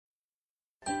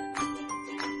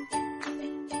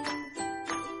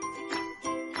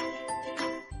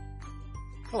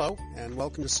Hello, and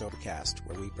welcome to Sobercast,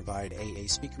 where we provide AA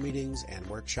speaker meetings and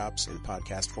workshops in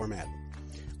podcast format.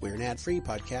 We're an ad-free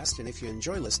podcast, and if you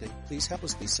enjoy listening, please help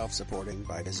us be self-supporting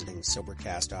by visiting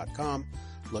Sobercast.com,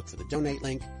 look for the donate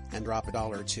link, and drop $1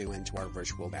 or $2 into our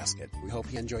virtual basket. We hope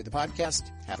you enjoyed the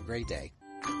podcast. Have a great day.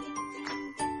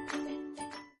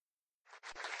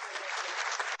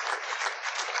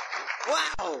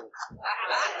 Wow!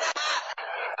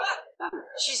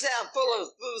 She said I'm full of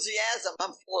enthusiasm.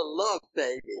 I'm full of love,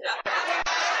 baby.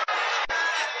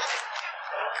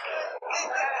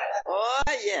 Oh,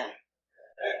 yeah.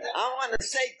 I want to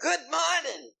say good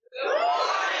morning. Good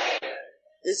morning.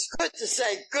 It's good to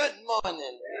say good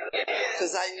morning,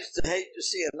 because I used to hate to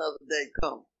see another day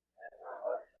come.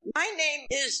 My name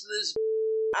is Liz.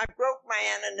 I broke my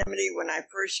anonymity when I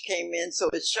first came in, so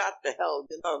it's shot to hell,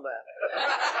 you know that.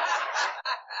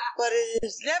 But it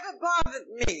has never bothered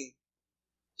me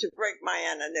to break my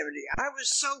anonymity. I was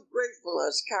so grateful,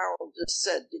 as Carol just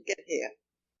said, to get here.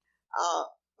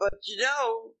 But you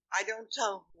know, I don't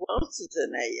tell who else is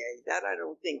in AA. That I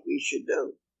don't think we should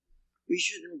do. We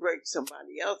shouldn't break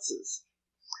somebody else's.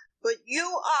 But you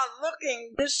are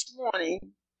looking this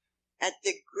morning at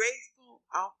the grateful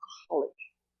alcoholic.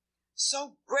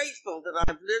 So grateful that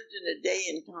I've lived in a day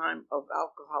and time of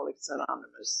Alcoholics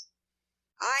Anonymous.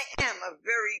 I am a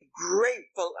very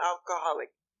grateful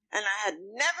alcoholic. And I had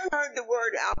never heard the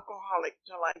word alcoholic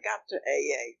till I got to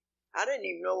AA. I didn't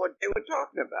even know what they were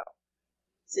talking about.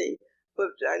 See,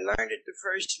 but I learned at the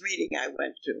first meeting I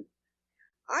went to.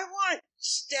 I want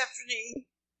Stephanie,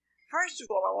 first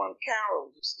of all, I want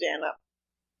Carol to stand up.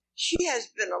 She has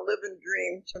been a living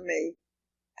dream to me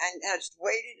and has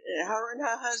waited, and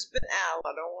her husband Al,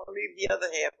 I don't want to leave the other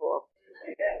half off,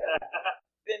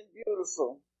 been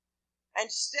beautiful. And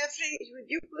Stephanie,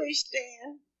 would you please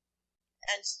stand?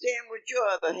 And stand with your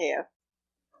other half,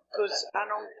 because I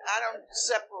don't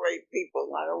separate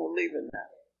people. I don't believe in that.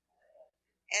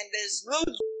 And there's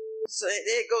Lou. So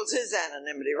there goes his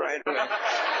anonymity right away.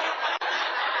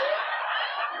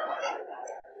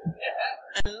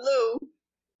 And Lou,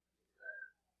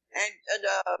 and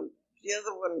the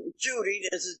other one, Judy.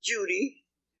 There's a Judy.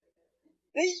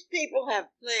 These people have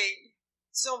played.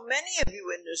 So many of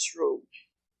you in this room,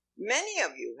 many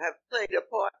of you have played a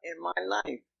part in my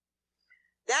life.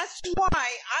 That's why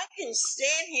I can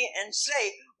stand here and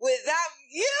say, without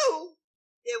you,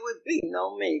 there would be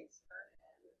no me.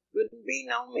 Wouldn't be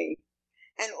no me.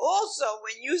 And also,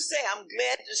 when you say, I'm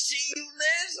glad to see you,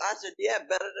 Liz, I said, yeah,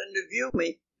 better than to view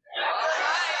me.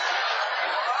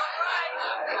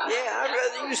 Yeah, I'd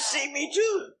rather you see me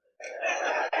too.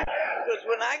 Because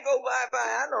when I go bye-bye,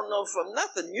 I don't know from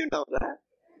nothing, you know that.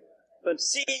 But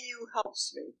seeing you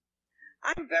helps me.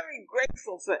 I'm very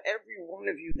grateful for every one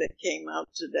of you that came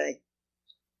out today.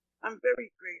 I'm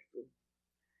very grateful.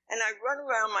 And I run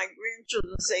around my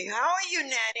grandchildren and say, how are you,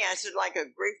 Nanny? I said, like a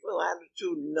grateful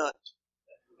attitude nut.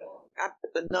 I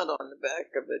put the nut on the back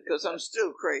of it because I'm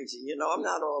still crazy. You know, I'm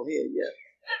not all here yet.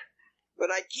 But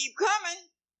I keep coming.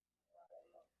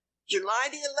 July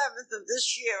the 11th of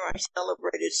this year, I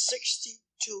celebrated 62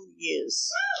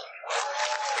 years.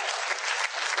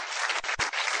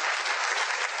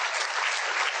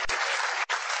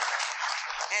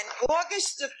 And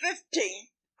August the 15th,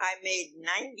 I made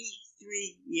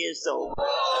 93 years old.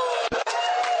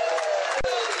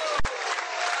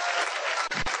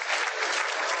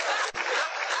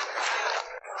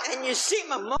 And you see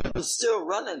my mother's still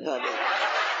running, honey.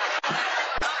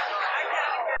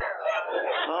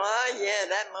 Oh, yeah,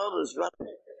 that motor's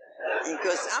running.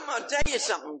 Because I'm going to tell you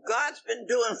something. God's been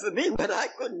doing for me what I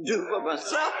couldn't do for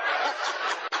myself.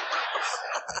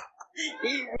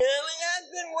 He really has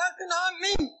been working on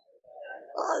me.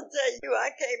 I'll tell you, I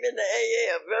came into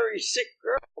AA a very sick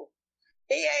girl.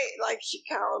 AA, like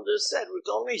Carol just said, was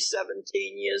only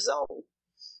 17 years old.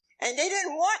 And they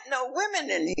didn't want no women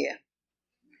in here.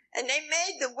 And they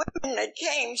made the women that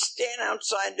came stand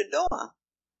outside the door.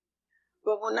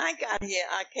 But when I got here,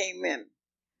 I came in.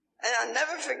 And I'll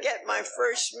never forget my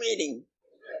first meeting.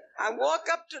 I walk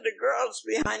up to the girls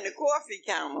behind the coffee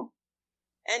counter.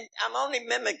 And I'm only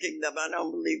mimicking them. I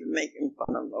don't believe in making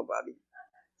fun of nobody.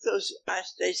 So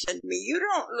they said to me, you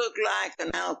don't look like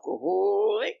an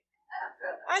alcoholic.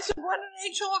 I said, what are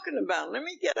they talking about? Let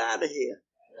me get out of here.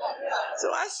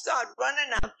 So I start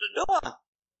running out the door.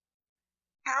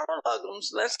 Harold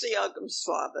Uggams, Leslie Uggams'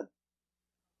 father,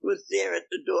 was there at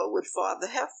the door with Father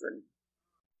Heffron.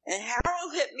 And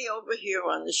Harold hit me over here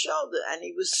on the shoulder, and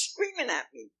he was screaming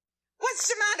at me. What's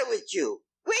the matter with you?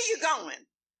 Where you going?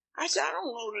 I said, I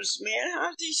don't know this man.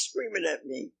 How's he screaming at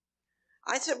me?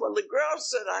 I said, well, the girl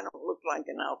said I don't look like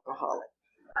an alcoholic.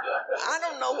 I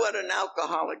don't know what an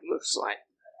alcoholic looks like.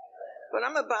 But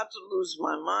I'm about to lose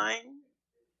my mind,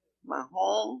 my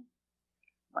home,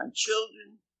 my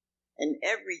children, and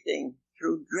everything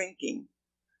through drinking.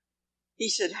 He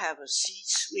said, have a seat,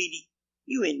 sweetie.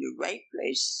 You in the right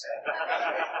place.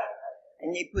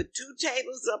 And they put 2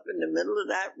 tables up in the middle of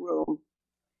that room,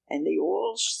 and they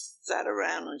all sat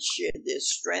around and shared their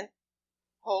strength,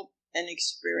 hope, and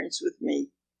experience with me.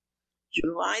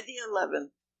 July the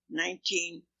 11th,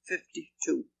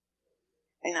 1952.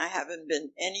 And I haven't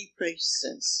been any place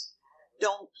since.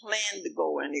 Don't plan to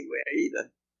go anywhere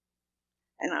either.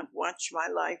 And I've watched my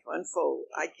life unfold.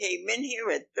 I came in here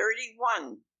at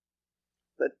 31.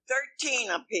 But 13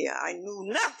 up here, I knew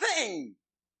nothing.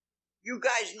 You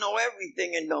guys know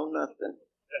everything and know nothing.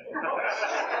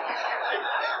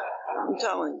 I'm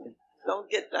telling you, don't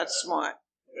get that smart.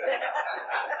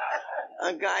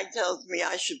 A guy tells me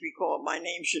I should be called, my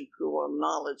name should be called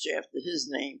knowledge after his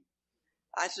name.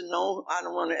 I said, no, I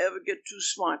don't want to ever get too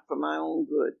smart for my own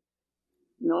good.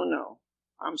 No.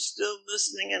 I'm still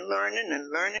listening and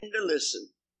learning to listen.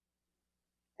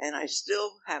 And I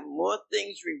still have more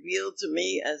things revealed to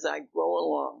me as I grow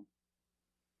along.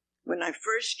 When I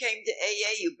first came to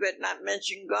AA, you better not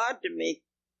mention God to me,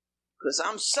 because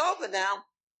I'm sober now,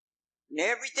 and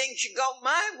everything should go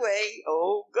my way.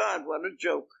 Oh, God, what a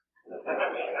joke.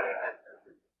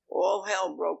 All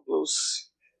hell broke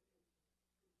loose.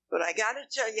 But I got to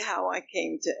tell you how I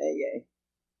came to AA.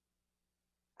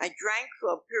 I drank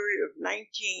for a period of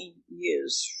 19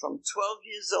 years, from 12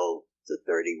 years old to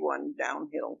 31,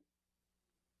 downhill.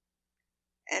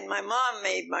 And my mom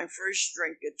made my first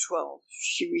drink at 12.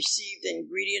 She received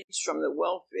ingredients from the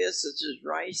welfare, such as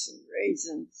rice and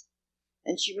raisins,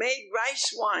 and she made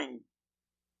rice wine.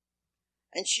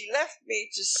 And she left me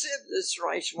to sieve this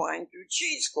rice wine through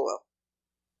cheesecloth.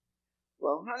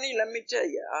 Well, honey, let me tell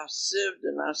you, I sieved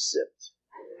and I sipped.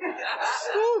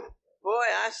 Whew, boy,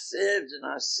 I sieved and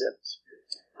I sipped.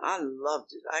 I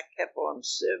loved it. I kept on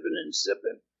sieving and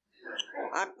sipping.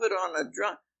 I put on a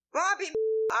drunk. Bobby,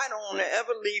 I don't want to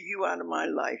ever leave you out of my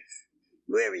life.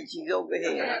 Where is he? Over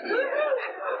here.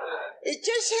 It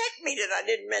just hit me that I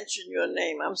didn't mention your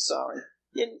name. I'm sorry.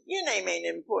 Your name ain't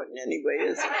important anyway,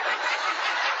 is it?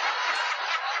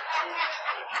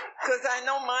 Because I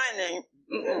know my name.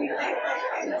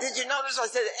 Did you notice I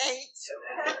said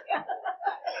ain't?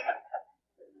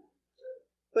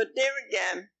 But there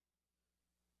again,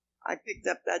 I picked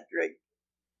up that drink.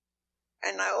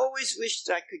 And I always wished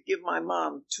I could give my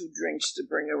mom 2 drinks to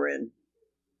bring her in.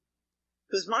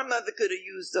 Because my mother could have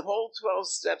used the whole 12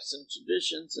 steps and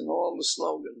traditions and all the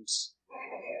slogans.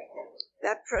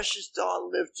 That precious doll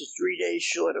lived to 3 days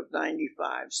short of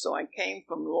 95, so I came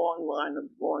from a long line of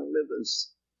long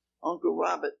livers. Uncle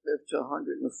Robert lived to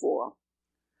 104.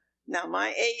 Now,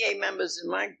 my AA members in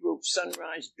my group,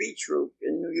 Sunrise Beach Group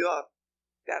in New York,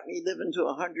 got me living to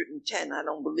 110. I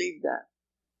don't believe that.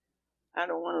 I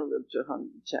don't want to live to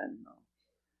 110, no.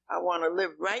 I want to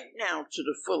live right now to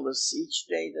the fullest each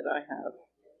day that I have.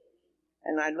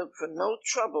 And I look for no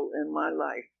trouble in my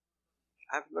life.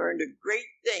 I've learned a great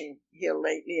thing here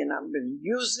lately, and I've been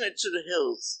using it to the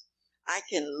hills. I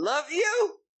can love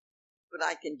you, but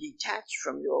I can detach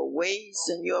from your ways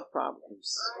and your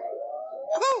problems.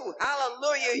 Oh,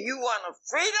 hallelujah, you want a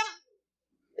freedom?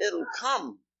 It'll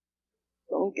come.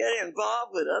 Don't get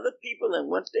involved with other people and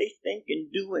what they think and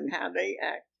do and how they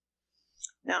act.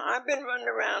 Now, I've been running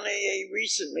around AA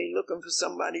recently looking for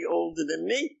somebody older than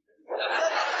me.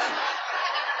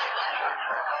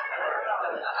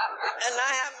 And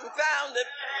I haven't found it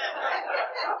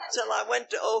till I went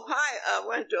to Ohio. I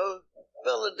went to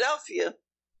Philadelphia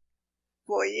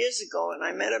 4 years ago, and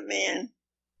I met a man,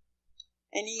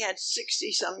 and he had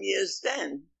 60-some years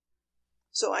then.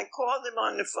 So I called him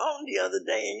on the phone the other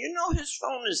day, and you know his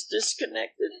phone is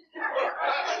disconnected.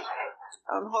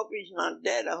 I hope he's not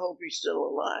dead. I hope he's still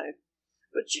alive.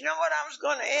 But you know what I was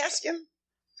going to ask him?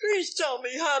 Please tell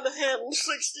me how to handle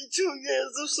 62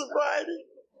 years of sobriety.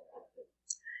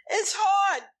 It's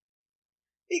hard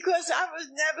because I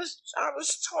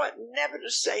was taught never to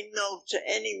say no to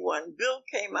anyone. Bill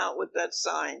came out with that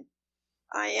sign.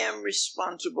 I am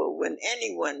responsible when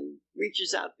anyone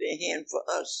reaches out their hand for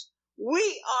us.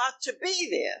 We are to be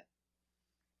there.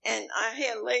 And I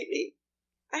hear lately,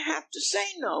 I have to say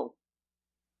no,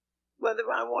 whether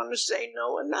I want to say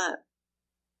no or not.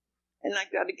 And I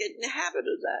got to get in the habit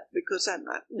of that because I'm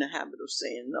not in the habit of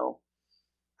saying no.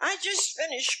 I just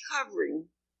finished covering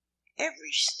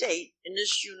every state in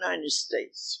this United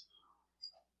States.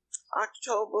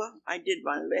 October, I did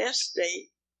my last state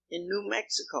in New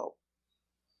Mexico.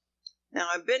 Now,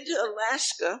 I've been to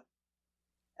Alaska,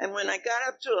 and when I got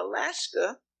up to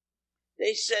Alaska,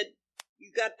 they said,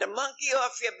 You got the monkey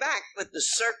off your back, but the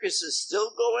circus is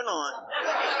still going on.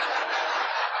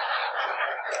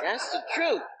 That's the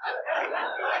truth.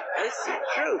 It's the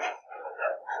truth.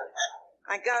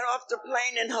 I got off the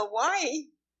plane in Hawaii.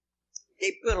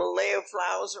 They put a layer of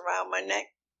flowers around my neck.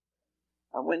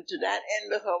 I went to that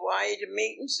end of Hawaii to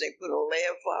meetings. They put a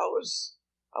layer of flowers.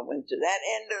 I went to that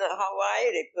end of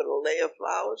Hawaii. They put a layer of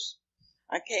flowers.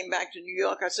 I came back to New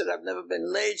York. I said, I've never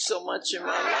been laid so much in my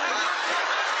life.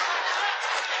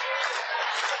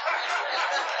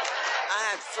 I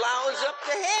had flowers up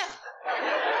to here.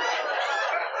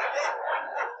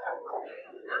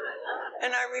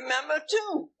 And I remember,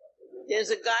 too, there's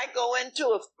a guy go into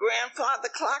a grandfather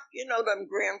clock. You know them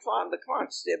grandfather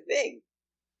clocks. They're big.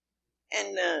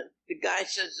 And the guy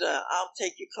says, I'll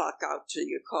take your clock out to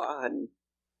your car, honey,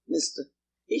 mister.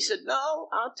 He said, no,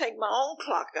 I'll take my own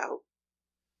clock out.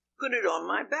 Put it on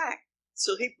my back.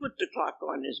 So he put the clock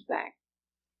on his back.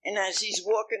 And as he's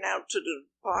walking out to the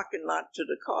parking lot to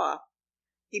the car,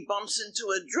 he bumps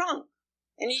into a drunk.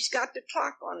 And he's got the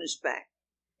clock on his back.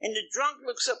 And the drunk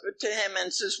looks up to him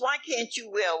and says, why can't you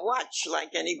wear a watch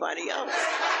like anybody else?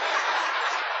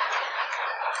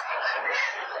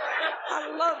 I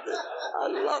love it. I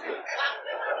love it.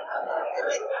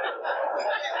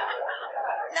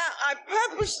 Now, I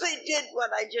purposely did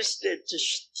what I just did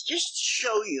just to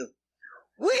show you.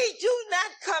 We do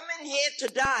not come in here to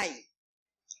die.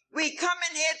 We come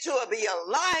in here to be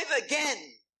alive again.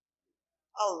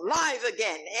 Alive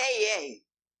again. AA.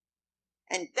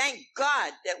 And thank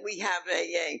God that we have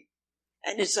AA.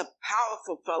 And it's a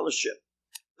powerful fellowship.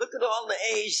 Look at all the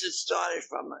A's that started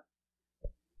from it.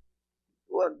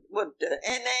 What the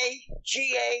NA,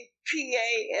 GA, PA,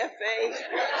 FA,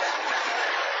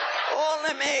 all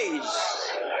them A's.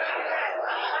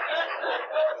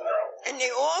 And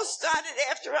they all started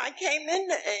after I came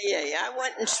into AA. I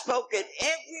went and spoke at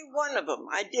every one of them.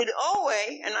 I did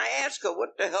OA, and I asked her,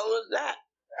 what the hell is that?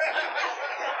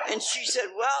 And she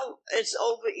said, well, it's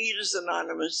Overeaters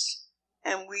Anonymous,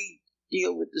 and we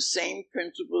deal with the same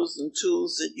principles and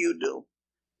tools that you do.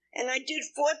 And I did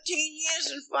 14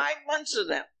 years and 5 months of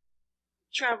them.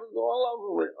 Traveled all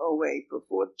over with OA for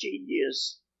 14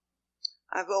 years.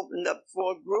 I've opened up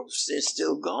 4 groups. They're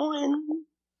still going.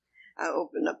 I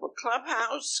opened up a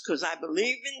clubhouse because I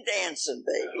believe in dancing,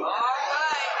 baby. All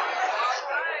right.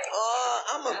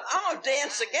 I'm a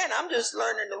dance again. I'm just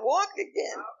learning to walk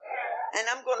again. And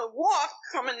I'm going to walk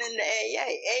coming into AA.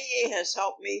 AA has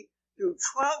helped me through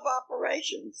 12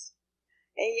 operations.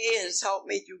 AA has helped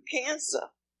me through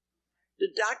cancer. The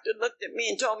doctor looked at me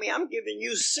and told me, I'm giving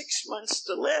you 6 months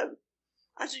to live.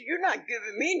 I said, you're not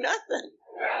giving me nothing.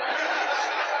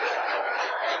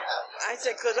 I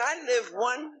said, because I live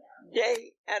one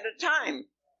day at a time.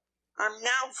 I'm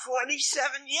now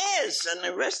 47 years and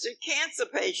an arrested cancer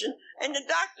patient, and the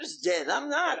doctor's dead. I'm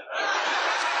not.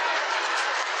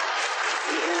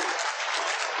 Yeah.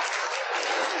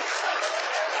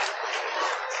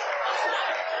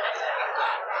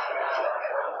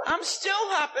 I'm still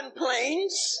hopping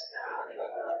planes.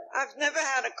 I've never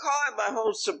had a car in my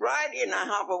whole sobriety, and I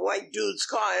hop a white dude's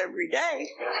car every day.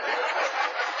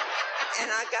 And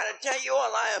I gotta tell you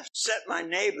all, I upset my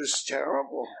neighbors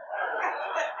terrible.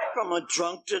 From a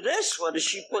drunk to this, what is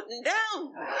she putting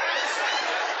down?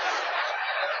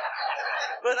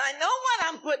 But I know what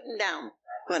I'm putting down.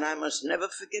 But I must never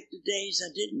forget the days I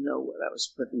didn't know what I was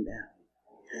putting down.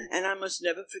 And I must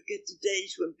never forget the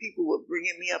days when people were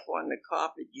bringing me up on the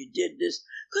carpet. You did this.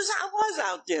 Because I was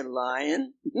out there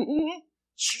lying,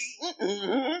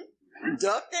 cheating,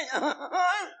 ducking,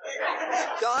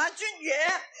 dodging,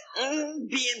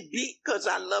 being beat because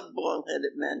I love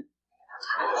bald-headed men.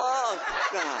 Oh,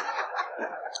 God.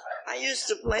 I used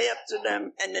to play up to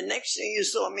them, and the next thing you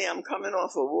saw me, I'm coming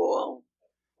off a wall.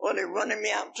 Or they're running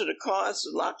me out to the cars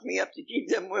to lock me up to keep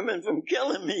them women from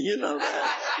killing me, you know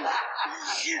that.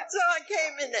 So I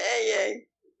came into AA.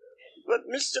 But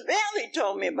Mr. Bailey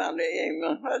told me about AA,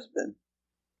 my husband.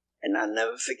 And I'll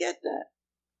never forget that.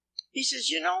 He says,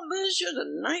 you know, Liz, you're the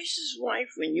nicest wife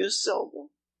when you're sober.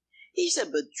 He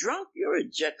said, but drunk, you're a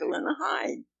Jekyll and a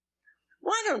Hyde.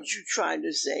 Why don't you try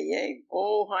this AA?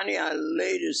 Oh, honey, I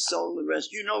laid his soul to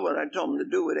rest. You know what I told him to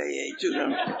do with AA, too, don't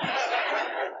you?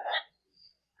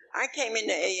 I came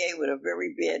into AA with a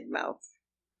very bad mouth.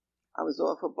 I was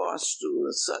off a bar stool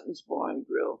at Sutton's Bar and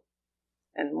Grill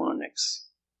and Monarchs.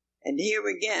 And here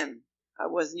again, I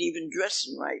wasn't even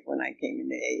dressing right when I came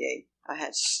into AA. I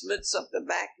had slits up the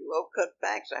back, low cut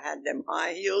backs. I had them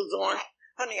high heels on.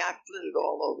 Honey, I flitted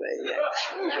all over AA.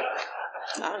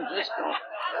 I was just going.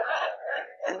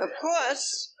 And of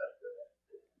course,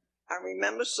 I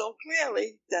remember so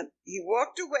clearly that he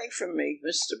walked away from me,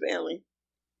 Mr. Bailey,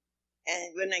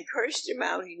 And when I cursed him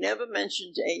out, he never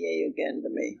mentioned AA again to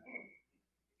me.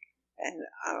 And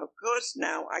of course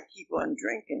now I keep on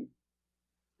drinking.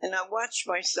 And I watch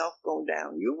myself go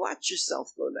down. You watch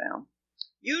yourself go down.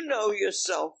 You know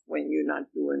yourself when you're not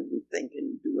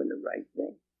thinking, doing the right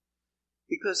thing.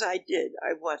 Because I did.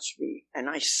 I watched me. And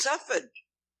I suffered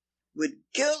with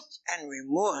guilt and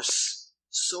remorse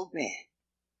so bad.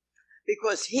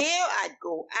 Because here I'd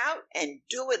go out and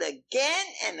do it again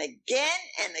and again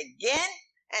and again.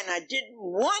 And I didn't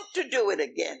want to do it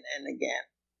again and again.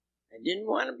 I didn't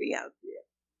want to be out there.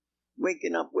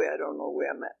 Waking up where I don't know where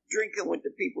I'm at. Drinking with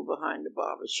the people behind the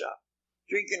barber shop.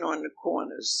 Drinking on the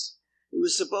corners. It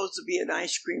was supposed to be an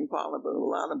ice cream parlor, but a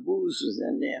lot of booze was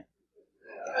in there.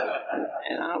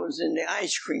 And I was in the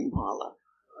ice cream parlor.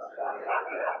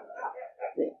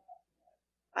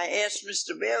 I asked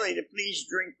Mr. Bailey to please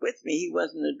drink with me. He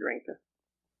wasn't a drinker.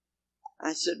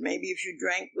 I said, maybe if you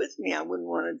drank with me, I wouldn't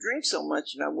want to drink so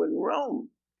much and I wouldn't roam.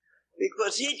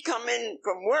 Because he'd come in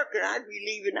from work and I'd be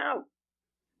leaving out.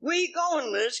 Where you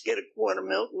going, Liz? Get a quart of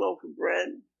milk, loaf of bread.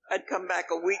 I'd come back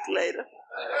a week later.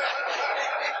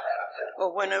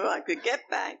 Or whenever I could get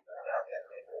back.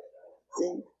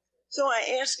 See? So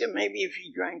I asked him maybe if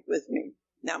he drank with me.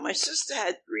 Now, my sister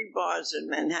had 3 bars in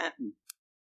Manhattan.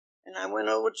 And I went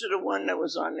over to the one that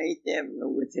was on 8th Avenue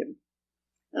with him.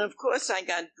 And of course I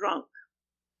got drunk.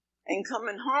 And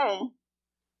coming home,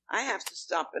 I have to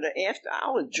stop at an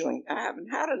after-hour joint. I haven't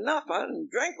had enough. I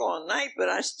didn't drink all night, but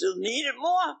I still needed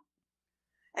more.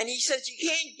 And he says, you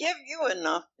can't give you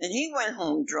enough. And he went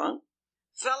home drunk,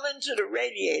 fell into the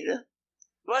radiator,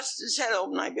 busted his head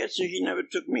open. I bet you he never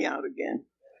took me out again.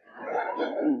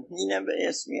 He never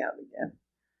asked me out again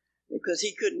because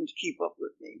he couldn't keep up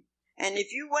with me. And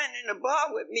if you went in a bar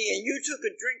with me and you took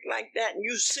a drink like that and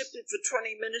you sipped it for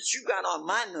 20 minutes, you got on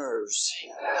my nerves.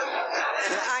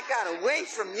 And I got away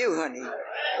from you, honey.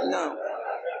 No,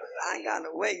 I got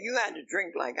away. You had to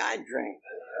drink like I drank.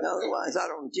 Otherwise, I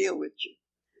don't deal with you.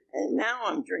 And now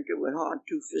I'm drinking with hard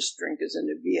two-fist drinkers in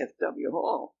the VFW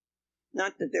hall.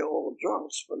 Not that they're all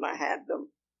drunks, but I had them.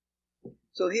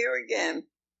 So here again,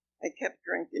 I kept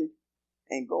drinking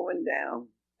and going down.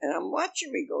 And I'm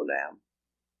watching me go down.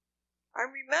 I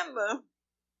remember,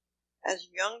 as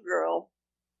a young girl,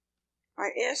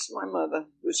 I asked my mother,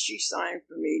 would she sign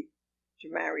for me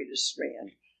to marry this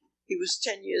man? He was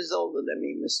 10 years older than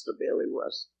me, Mr. Bailey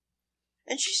was.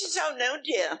 And she says, oh, no,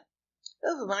 dear.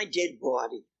 Over my dead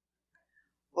body.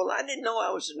 Well, I didn't know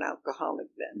I was an alcoholic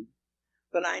then.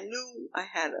 But I knew I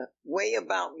had a way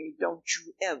about me, don't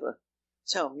you ever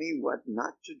tell me what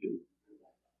not to do.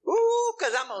 Ooh,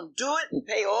 because I'm going to do it and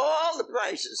pay all the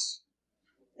prices.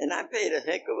 And I paid a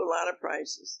heck of a lot of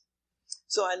prices.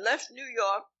 So I left New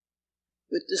York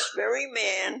with this very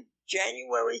man,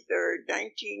 January 3rd,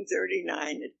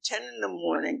 1939, at 10 in the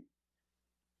morning.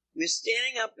 We're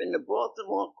standing up in the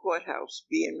Baltimore courthouse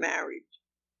being married.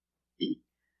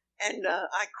 And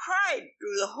I cried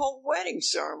through the whole wedding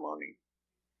ceremony.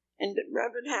 And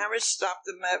Reverend Harris stopped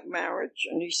the marriage,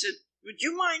 and he said, would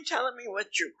you mind telling me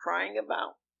what you're crying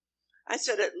about? I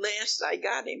said, at last I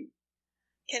got him.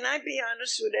 Can I be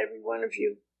honest with every one of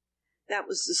you? That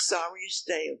was the sorriest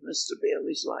day of Mr.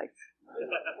 Bailey's life.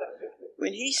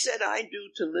 When he said I do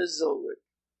to Liz Zolwick,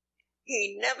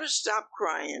 he never stopped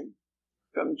crying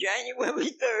from January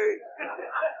 3rd,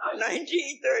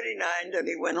 1939, till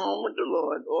he went home with the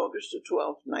Lord, August the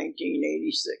 12th,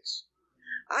 1986.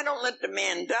 I don't let the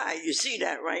man die. You see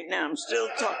that right now. I'm still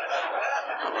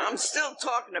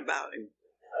talking about him.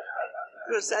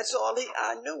 Because that's all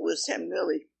I knew was him,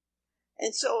 really.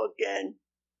 And so again,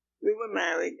 we were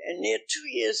married, and near 2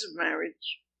 years of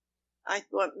marriage, I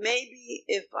thought maybe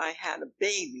if I had a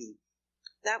baby,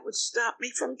 that would stop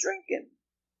me from drinking.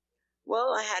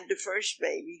 Well, I had the first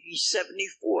baby. He's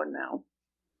 74 now.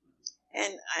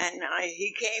 And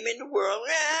he came in the world.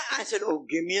 I said, oh,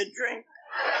 give me a drink.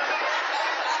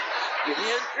 Give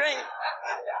me a drink.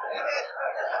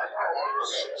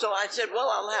 So I said,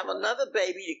 well, I'll have another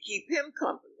baby to keep him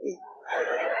company.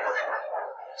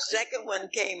 Second one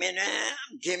came in,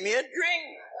 give me a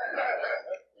drink.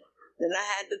 Then I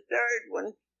had the third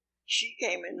one. She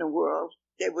came in the world.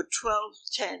 They were 12,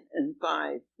 10, and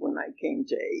 5 when I came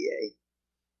to AA.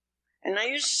 And I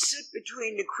used to sit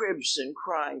between the cribs and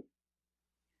cry.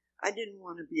 I didn't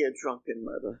want to be a drunken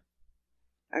mother.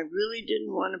 I really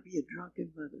didn't want to be a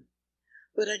drunken mother.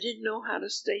 But I didn't know how to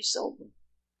stay sober.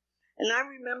 And I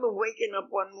remember waking up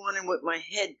one morning with my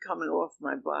head coming off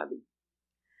my body.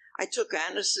 I took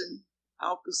Anderson,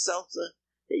 Alka-Seltzer.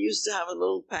 They used to have a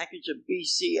little package of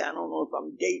BC. I don't know if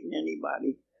I'm dating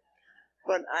anybody.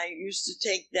 But I used to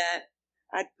take that.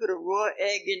 I'd put a raw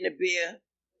egg in the beer.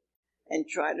 and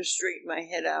try to straighten my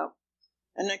head out,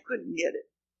 and I couldn't get it.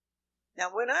 Now,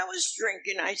 when I was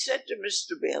drinking, I said to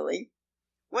Mr. Bailey,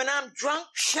 when I'm drunk,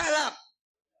 shut up.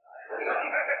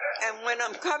 And when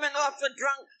I'm coming off a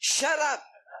drunk, shut up.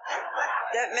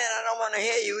 That meant I don't want to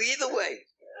hear you either way.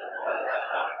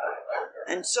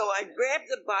 And so I grabbed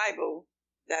the Bible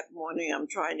that morning. I'm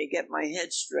trying to get my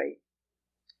head straight.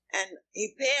 And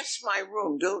he passed my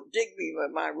room. Don't dig me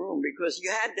with my room, because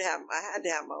I had to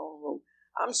have my own room.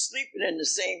 I'm sleeping in the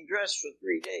same dress for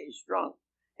 3 days, drunk.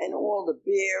 And all the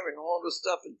beer and all the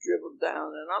stuff had dribbled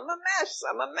down. And I'm a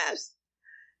mess.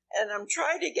 And I'm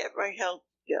trying to get my health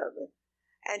together.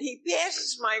 And he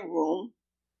passes my room,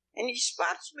 and he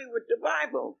spots me with the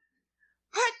Bible.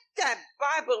 Put that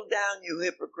Bible down, you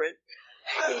hypocrite.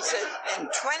 He said, in 20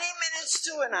 minutes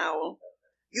to an hour,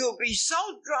 you'll be so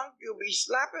drunk you'll be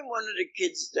slapping one of the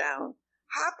kids down,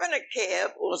 hop in a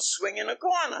cab, or swing in a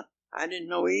corner. I didn't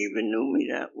know he even knew me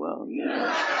that well. You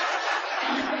know?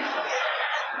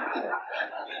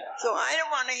 So I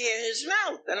didn't want to hear his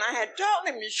mouth, and I had told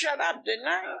him to shut up, didn't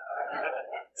I?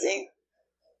 See?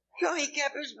 So he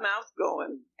kept his mouth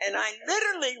going, and I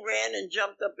literally ran and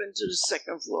jumped up into the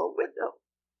second floor window.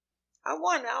 I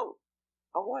wanted out.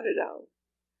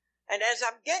 And as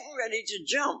I'm getting ready to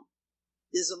jump,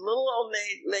 there's a little old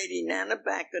lady, Nana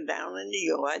Backer, down in the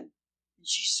yard, and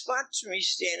she spots me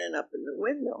standing up in the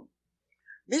window.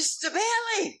 Mr.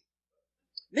 Bailey!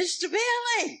 Mr.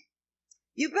 Bailey!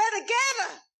 You better get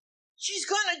her! She's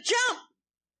gonna jump!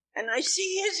 And I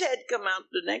see his head come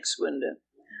out the next window.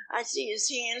 I see his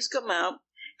hands come out,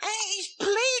 and he's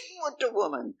pleading with the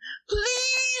woman.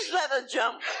 Please let her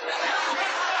jump.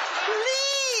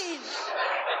 Please.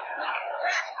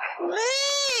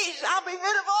 Please. I'll be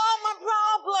rid of all my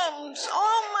problems,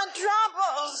 all my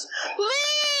troubles.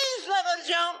 Please let her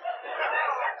jump.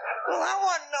 Well, I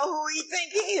want to know who he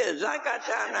think he is. I got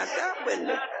down at that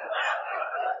window,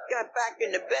 got back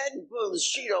in the bed and pulled the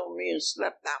sheet over me and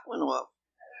slept that one off.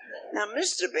 Now,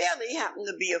 Mr. Bailey happened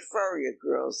to be a furrier,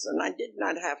 girls, and I did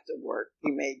not have to work.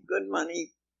 He made good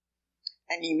money,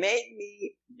 and he made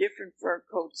me different fur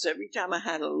coats every time I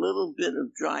had a little bit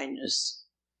of dryness.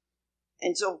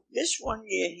 And so this one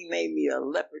year, he made me a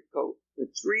leopard coat with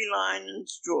 3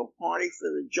 linings, threw a party for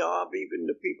the job, even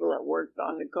the people that worked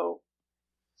on the coat.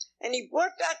 And he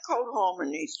brought that coat home,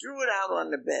 and he threw it out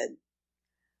on the bed.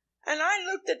 And I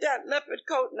looked at that leopard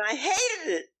coat, and I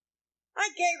hated it. I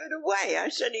gave it away. I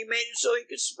said he made it so he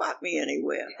could spot me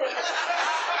anywhere.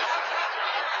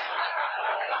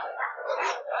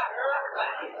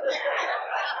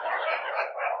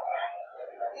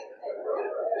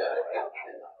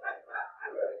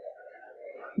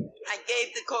 I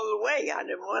gave the coat away. I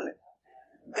didn't want it.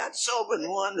 Got sober and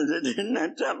wanted it. Isn't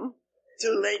that something?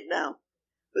 Too late now.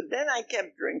 But then I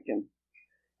kept drinking,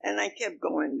 and I kept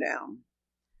going down.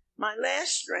 My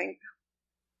last drink,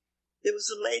 there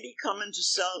was a lady coming to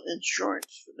sell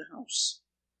insurance for the house.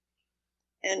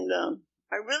 And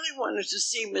I really wanted to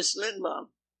see Miss Lindbaum.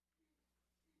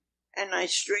 And I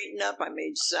straightened up. I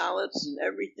made salads and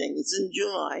everything. It's in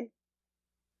July.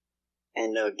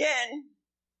 And again,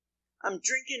 I'm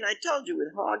drinking, I told you,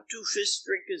 with hard 2-fist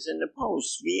drinkers in the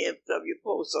Post, VFW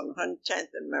Post on 110th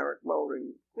and Merrick Road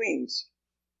in Queens.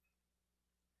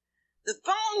 The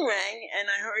phone rang, and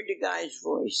I heard the guy's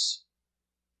voice.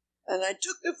 And I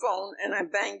took the phone, and I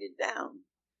banged it down.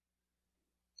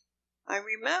 I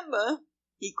remember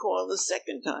he called the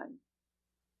second time.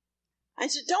 I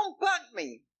said, don't bug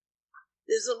me.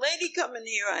 There's a lady coming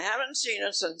here. I haven't seen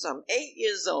her since I'm 8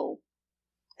 years old.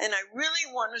 And I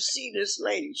really want to see this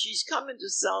lady. She's coming to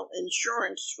sell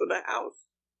insurance for the house.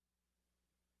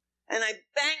 And I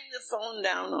banged the phone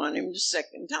down on him the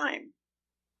second time.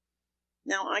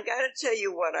 Now, I got to tell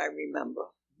you what I remember.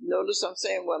 Notice I'm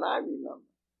saying what I remember.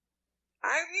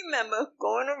 I remember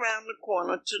going around the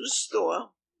corner to the store,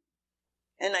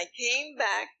 and I came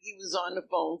back. He was on the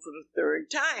phone for the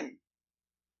third time.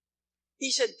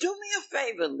 He said, do me a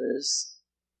favor, Liz.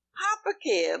 Hop a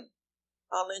cab.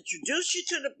 I'll introduce you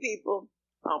to the people.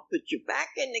 I'll put you back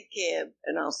in the cab,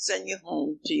 and I'll send you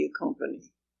home to your company.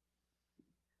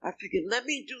 I figured, let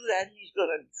me do that. He's going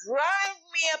to drive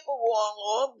me up a wall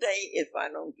all day if I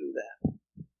don't do that.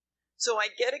 So I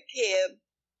get a cab,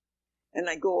 and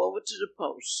I go over to the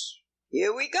Post.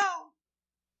 Here we go.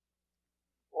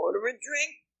 Order a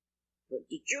drink. Put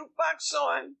the jukebox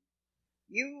on.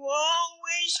 You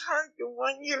always hurt the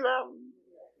one you love.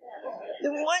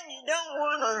 The one you don't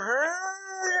want to hurt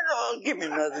at all. Give me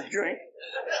another drink.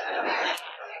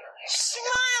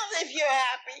 Smile if you're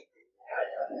happy.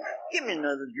 Give me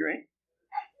another drink.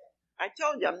 I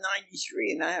told you I'm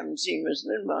 93 and I haven't seen Miss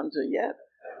Lindbaum until yet.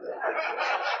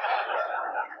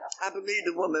 I believe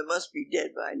the woman must be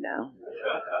dead by now.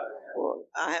 Well,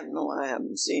 I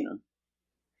haven't seen her.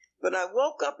 But I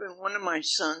woke up in one of my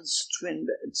son's twin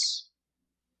beds.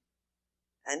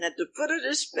 And at the foot of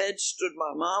this bed stood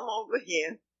my mom over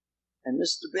here and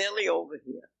Mr. Bailey over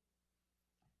here.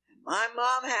 And my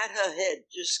mom had her head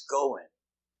just going.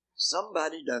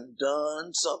 Somebody done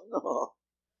something to her.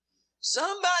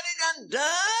 Somebody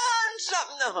done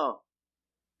something to her.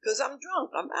 Because I'm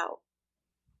drunk, I'm out.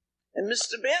 And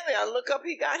Mr. Bailey, I look up,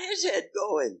 he got his head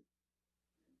going.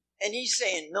 And he's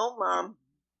saying, no, Mom,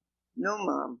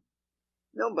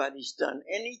 nobody's done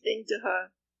anything to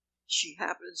her. She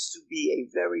happens to be a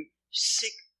very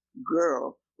sick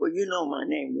girl. Well, you know my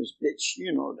name was Bitch,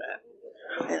 you know that.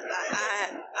 And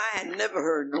I had never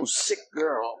heard no sick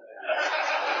girl.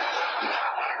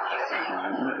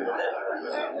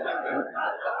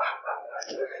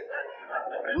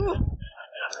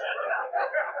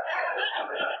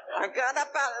 I got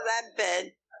up out of that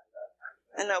bed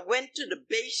and I went to the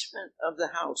basement of the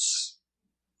house.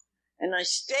 And I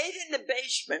stayed in the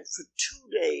basement for 2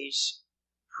 days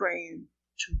praying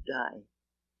to die.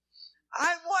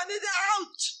 I wanted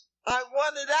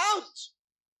out.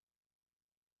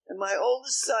 And my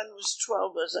oldest son was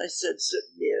 12, as I said,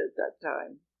 sitting there at that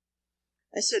time.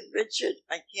 I said, Richard,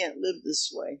 I can't live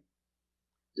this way.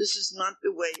 This is not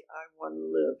the way I want to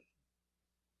live.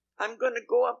 I'm going to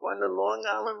go up on the Long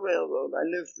Island Railroad. I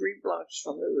live 3 blocks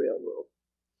from the railroad.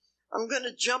 I'm going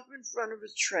to jump in front of a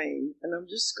train, and I'm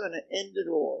just going to end it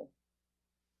all.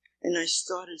 And I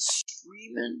started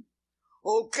screaming,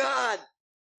 oh, God!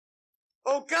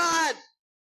 Oh, God!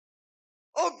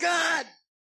 Oh, God!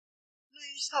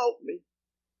 Please help me.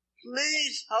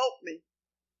 Please help me.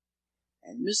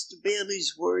 And Mr.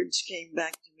 Bailey's words came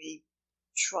back to me,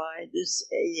 try this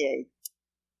AA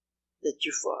that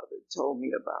your father told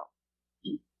me about.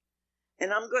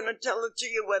 And I'm going to tell it to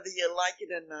you whether you like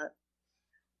it or not.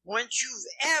 Once you've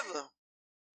ever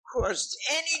crossed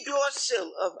any door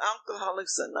sill of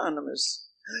Alcoholics Anonymous,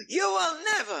 you will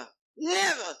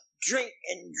never drink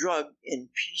and drug in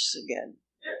peace again.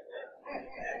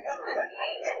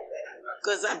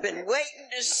 Because I've been waiting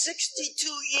this 62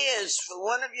 years for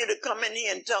one of you to come in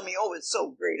here and tell me, oh, it's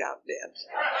so great out there.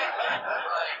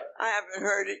 I haven't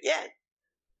heard it yet.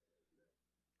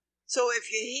 So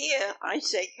if you're here, I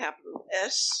say capital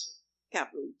S,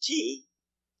 capital T,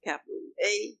 capital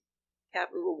A,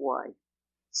 capital Y.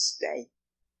 Stay.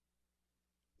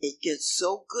 It gets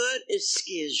so good, it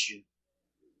scares you.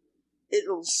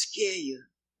 It'll scare you.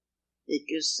 It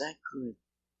gets that good.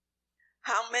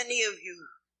 How many of you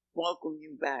welcome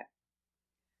you back?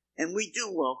 And we do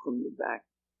welcome you back.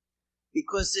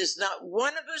 Because there's not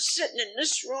one of us sitting in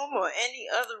this room or any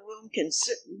other room can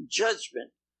sit in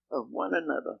judgment of one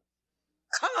another.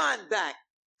 Come on back.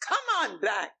 Come on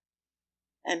back.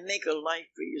 And make a life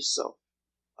for yourself.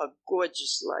 A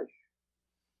gorgeous life.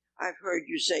 I've heard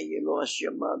you say you lost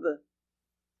your mother.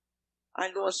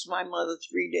 I lost my mother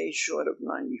 3 days short of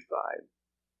 95.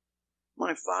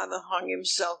 My father hung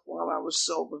himself while I was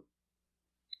sober.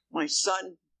 My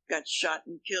son got shot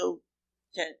and killed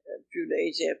a few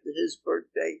days after his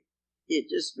birthday. He had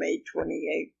just made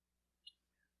 28.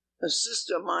 A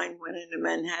sister of mine went into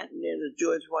Manhattan near the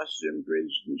George Washington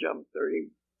Bridge and jumped 30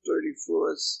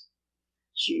 floors.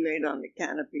 She laid on the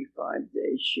canopy 5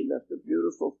 days. She left a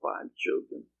beautiful 5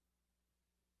 children.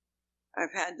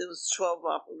 I've had those 12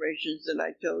 operations that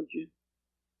I told you.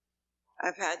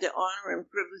 I've had the honor and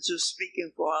privilege of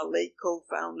speaking for our late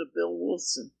co-founder, Bill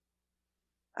Wilson.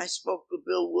 I spoke for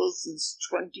Bill Wilson's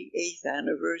 28th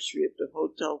anniversary at the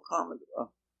Hotel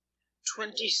Commodore.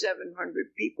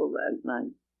 2,700 people that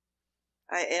night.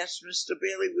 I asked Mr.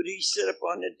 Bailey, would he sit up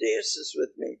on the dais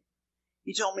with me?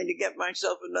 He told me to get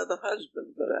myself another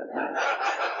husband for that night.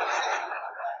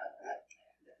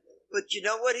 But you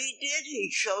know what he did? He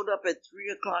showed up at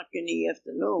 3 o'clock in the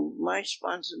afternoon. My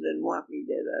sponsor didn't want me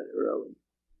there that early.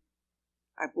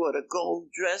 I bought a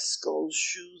gold dress, gold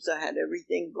shoes. I had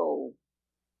everything gold.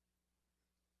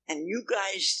 And you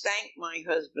guys thank my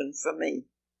husband for me.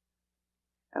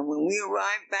 And when we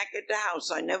arrived back at the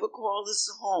house, I never call this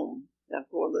a home. I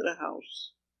call it a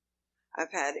house.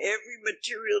 I've had every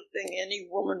material thing any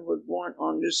woman would want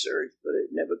on this earth, but it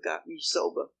never got me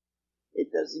sober. It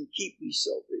doesn't keep me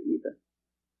sober either.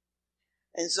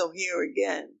 And so here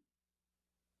again,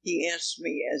 he asked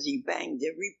me as he banged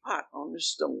every pot on the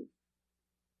stove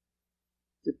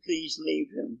to please leave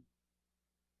him.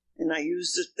 And I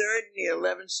used the 3rd and the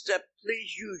 11th step,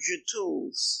 please use your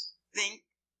tools. Think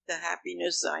the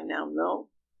happiness I now know.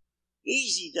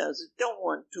 Easy does it. Don't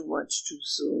want too much too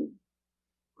soon.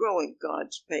 Grow at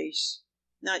God's pace,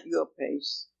 not your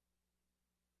pace.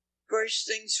 First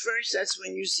things first, that's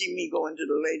when you see me go into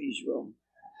the ladies' room.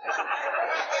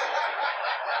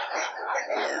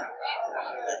 Yeah.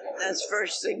 That's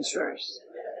first things first.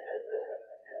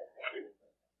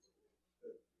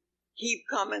 Keep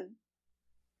coming.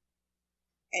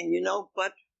 And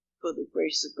but for the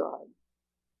grace of God.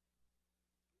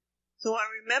 So I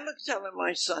remember telling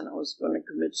my son I was going to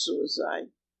commit suicide.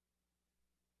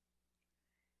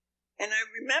 And I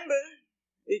remember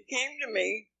it came to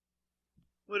me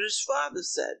what his father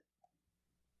said.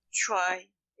 Try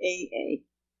AA.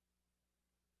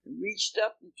 I reached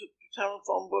up and took the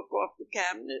telephone book off the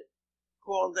cabinet,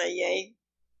 called AA.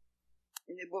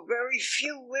 And there were very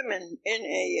few women in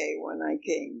AA when I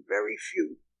came, very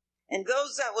few. And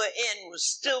those that were in were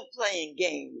still playing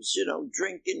games,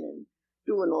 drinking and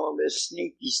doing all this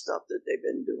sneaky stuff that they've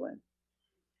been doing.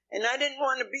 And I didn't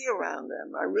want to be around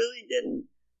them. I really didn't,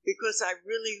 because I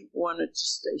really wanted to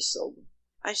stay sober.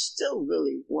 I still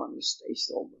really want to stay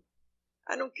sober.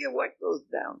 I don't care what goes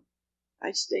down.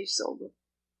 I stay sober.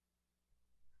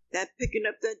 That picking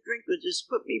up that drink would just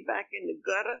put me back in the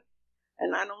gutter,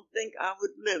 and I don't think I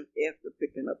would live after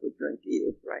picking up a drink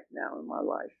either right now in my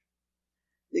life.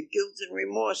 The guilt and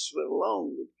remorse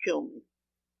alone would kill me.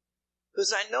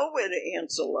 Because I know where the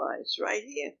answer lies, right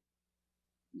here.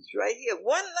 It's right here. 1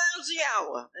 lousy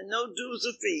hour and no dues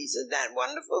or fees. Isn't that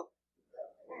wonderful?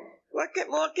 What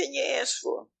more can you ask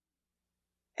for?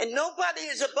 And nobody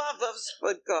is above us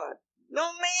but God. No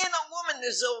man or woman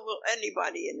is over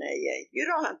anybody in AA. You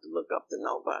don't have to look up to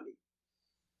nobody.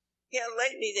 Yeah,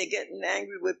 lately they're getting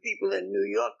angry with people in New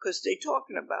York because they're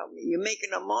talking about me. You're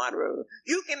making a martyr.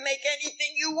 You can make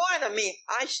anything you want of me.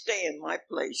 I stay in my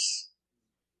place.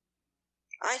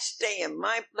 I stay in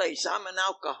my place. I'm an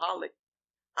alcoholic.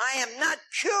 I am not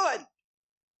cured.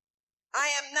 I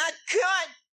am not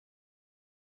cured.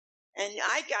 And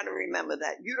I got to remember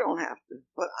that. You don't have to.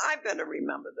 But I better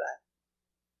remember that.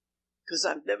 Because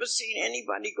I've never seen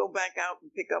anybody go back out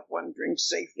and pick up one drink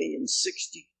safely in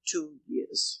 62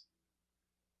 years.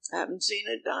 I haven't seen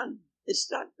it done. It's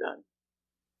not done.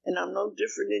 And I'm no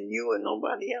different than you or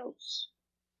nobody else.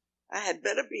 I had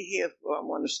better be here if I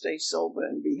want to stay sober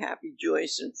and be happy,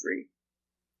 joyous, and free.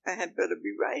 I had better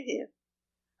be right here.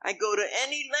 I go to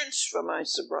any lengths for my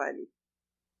sobriety.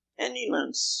 Any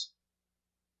lengths.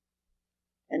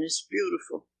 And it's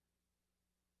beautiful.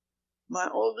 My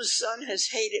oldest son has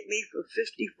hated me for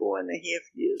 54 and a half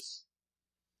years.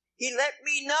 He let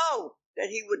me know that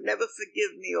he would never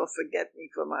forgive me or forget me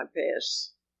for my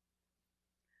past.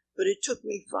 But it took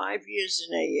me 5 years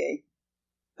in AA.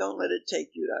 Don't let it take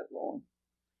you that long.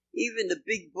 Even the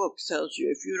big book tells you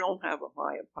if you don't have a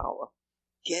higher power,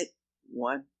 get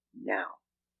one now.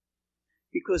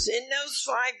 Because in those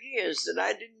 5 years that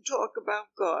I didn't talk about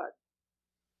God,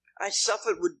 I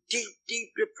suffered with deep, deep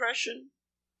depression,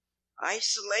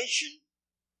 isolation.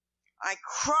 I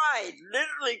cried,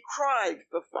 literally cried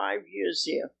for 5 years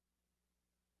here.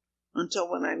 Until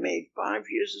when I made 5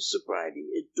 years of sobriety,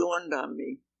 it dawned on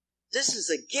me, this is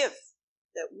a gift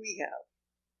that we have.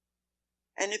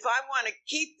 And if I want to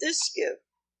keep this gift,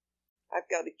 I've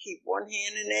got to keep one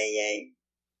hand in AA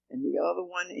and the other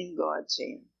one in God's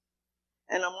hand.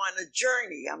 And I'm on a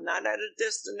journey. I'm not at a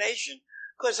destination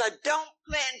because I don't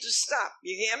plan to stop.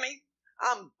 You hear me?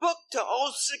 I'm booked to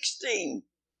 016.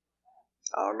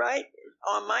 All right?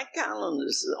 On my calendar,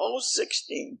 this is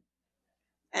 016.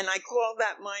 And I call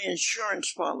that my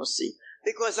insurance policy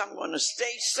because I'm going to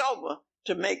stay sober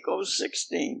to make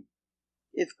 016.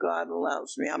 If God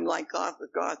allows me. I'm like Arthur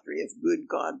Guthrie, if good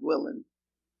God willing.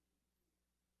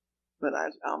 But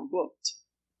I'm booked.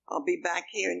 I'll be back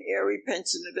here in Erie,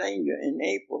 Pennsylvania in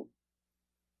April.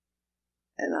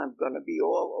 And I'm going to be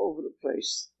all over the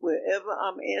place. Wherever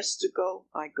I'm asked to go,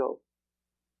 I go.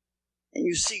 And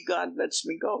you see, God lets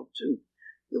me go, too.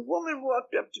 The woman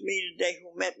walked up to me today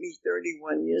who met me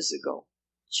 31 years ago.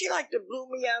 She like to blew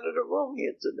me out of the room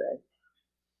here today.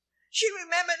 She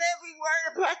remembered every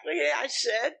word practically I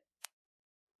said.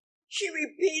 She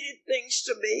repeated things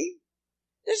to me.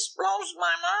 This blows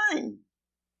my mind.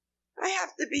 I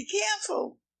have to be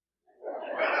careful.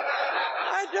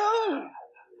 I don't.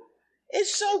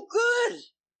 It's so good.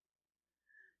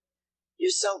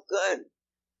 You're so good.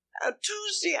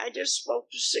 Tuesday, I just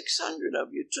spoke to 600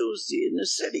 of you Tuesday in the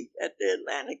city at the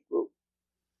Atlantic Group.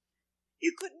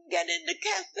 You couldn't get in the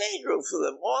cathedral for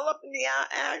them, all up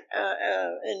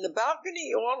in the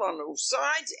balcony, all on those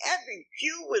sides. Every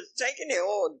pew was taken. They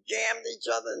all jammed each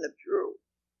other in the pew.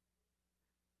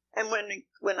 And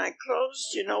when I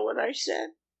closed, you know what I said?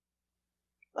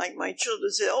 Like my children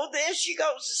said, oh, there she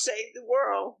goes to save the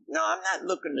world. No, I'm not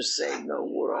looking to save no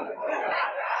world.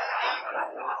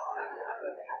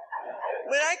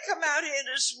 When I come out here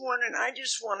this morning, I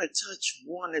just want to touch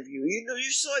one of you. You know,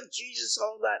 you saw Jesus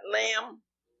hold that lamb.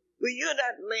 Well, you're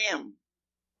that lamb.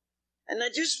 And I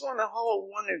just want to hold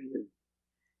one of you.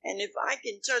 And if I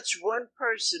can touch one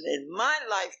person in my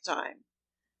lifetime,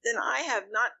 then I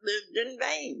have not lived in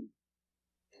vain.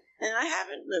 And I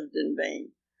haven't lived in vain.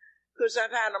 Because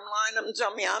I've had them line up and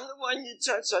tell me, I'm the one you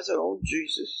touched. I said, oh,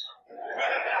 Jesus.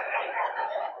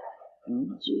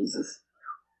 Oh, Jesus.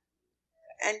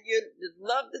 And the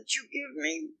love that you give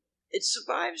me, it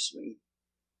survives me.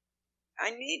 I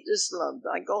need this love.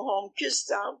 I go home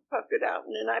kissed out, puckered out,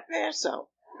 and then I pass out.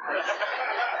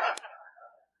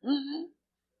 Mm-hmm.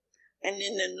 And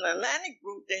in the Atlantic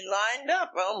group, they lined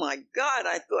up. Oh, my God.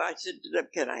 I said to them,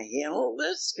 can I handle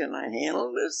this? Can I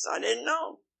handle this? I didn't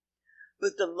know.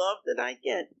 But the love that I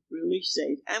get really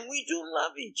saves. And we do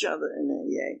love each other in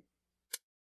AA.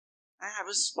 I have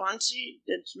a sponsee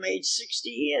that's made 60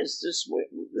 years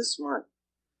this month.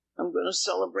 I'm going to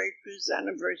celebrate his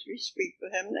anniversary, speak for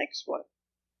him next month.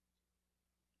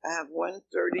 I have one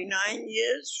 39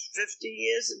 years, 50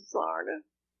 years in Florida.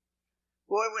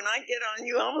 Boy, when I get on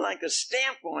you, I'm like a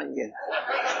stamp on you.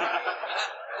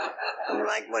 I'm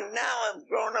like, well, now I've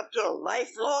grown up to a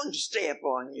lifelong stamp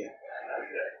on you.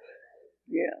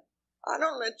 Yeah. I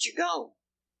don't let you go.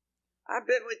 I've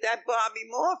been with that Bobby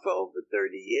Moore for over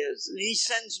 30 years, and he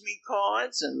sends me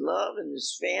cards and love, and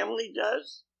his family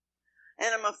does.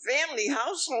 And I'm a family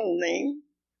household name.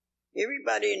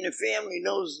 Everybody in the family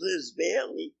knows Liz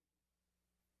Bailey.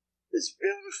 It's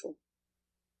beautiful.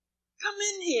 Come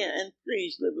in here and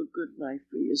please live a good life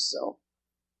for yourself.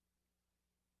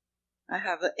 I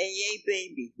have an AA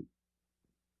baby.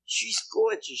 She's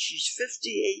gorgeous. She's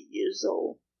 58 years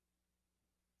old.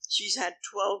 She's had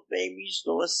 12 babies,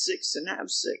 lost 6 and have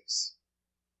 6.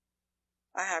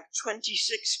 I have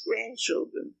 26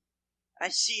 grandchildren. I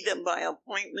see them by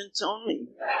appointments only.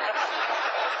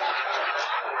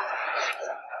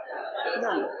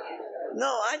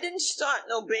 No, I didn't start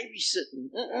no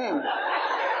babysitting.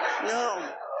 No,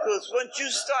 because once you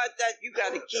start that, you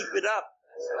got to keep it up.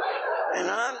 And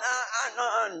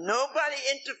nobody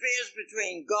interferes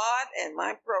between God and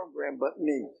my program but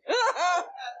me.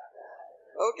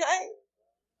 Okay?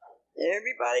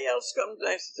 Everybody else comes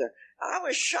next to her. I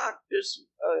was shocked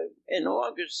in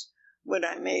August when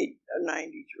I made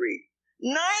 93.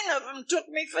 9 of them took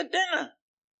me for dinner.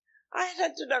 I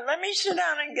said to them, let me sit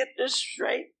down and get this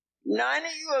straight. 9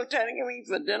 of you are taking me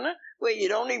for dinner where you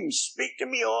don't even speak to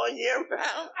me all year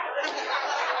round.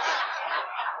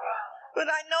 But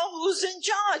I know who's in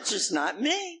charge. It's not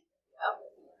me.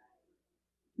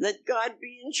 Let God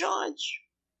be in charge.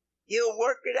 He'll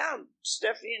work it out.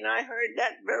 Stephanie and I heard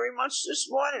that very much this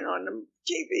morning on the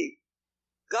TV.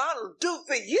 God will do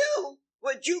for you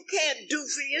what you can't do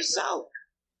for yourself.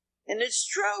 And it's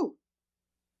true.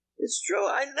 It's true.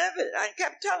 I live it. I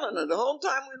kept telling her the whole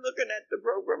time we're looking at the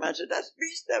program. I said, that's me,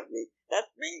 Stephanie.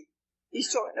 That's me.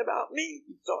 He's talking about me.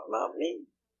 He's talking about me.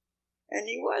 And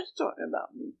he was talking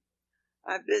about me.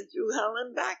 I've been through hell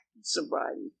and back in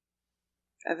sobriety.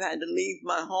 I've had to leave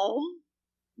my home,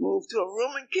 move to a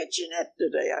room and kitchenette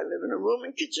today. I live in a room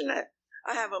and kitchenette.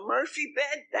 I have a Murphy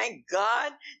bed, thank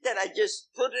God, that I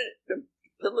just put it, the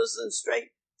pillows in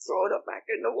straight, throw it up back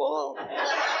in the wall.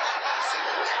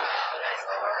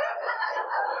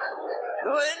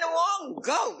 Go in the wall,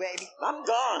 go, baby. I'm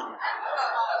gone.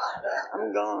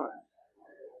 I'm gone.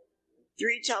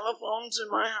 3 telephones in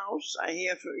my house. I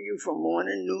hear from you from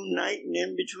morning, noon, night, and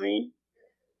in between.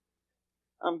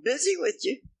 I'm busy with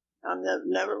you. I've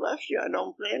never left you. I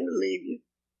don't plan to leave you.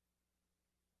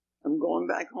 I'm going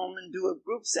back home and do a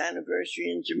group's anniversary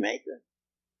in Jamaica.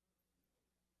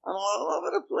 I'm all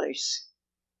over the place.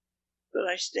 But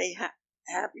I stay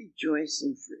happy, joyous,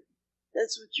 and free.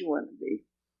 That's what you want to be.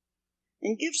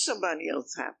 And give somebody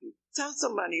else happy. Tell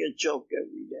somebody a joke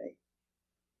every day.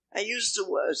 I used to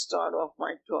start off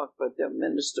my talk with the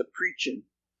minister preaching.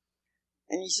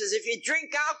 And he says, if you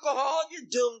drink alcohol, you're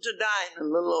doomed to die. And the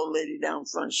little old lady down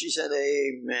front, she said,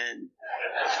 amen.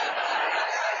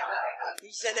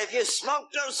 He said, if you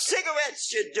smoke those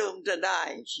cigarettes, you're doomed to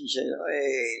die. And she said,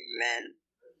 amen.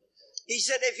 He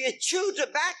said, if you chew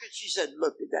tobacco, she said,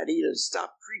 look at that. He done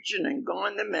stopped preaching and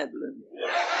gone to meddling.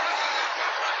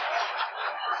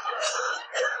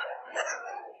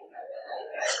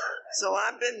 So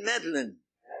I've been meddling.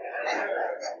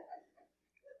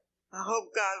 I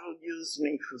hope God will use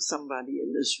me for somebody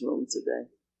in this room today.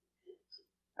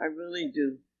 I really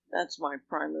do. That's my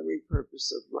primary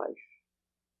purpose of life.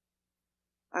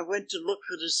 I went to look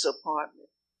for this apartment.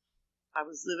 I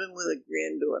was living with a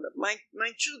granddaughter.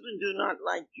 My children do not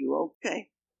like you,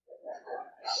 okay?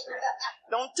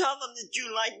 Don't tell them that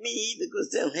you like me either, because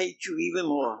they'll hate you even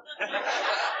more.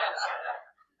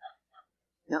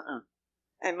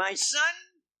 And my son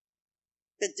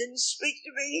that didn't speak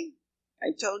to me,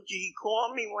 I told you he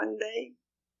called me one day.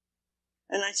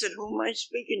 And I said, who am I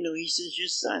speaking to? He says, your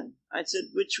son. I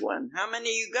said, which one? How many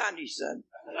you got? He said.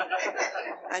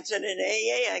 I said, in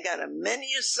AA, I got many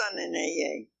a son in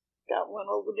AA. Got one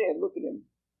over there. Look at him.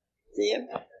 See him?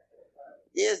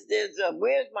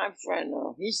 Where's my friend?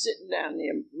 He's sitting down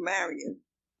there, Marion.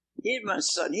 He's my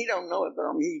son. He don't know it,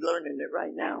 but he's learning it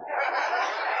right now.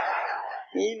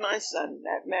 He's my son,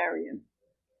 that Marion.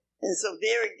 And so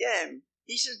there again,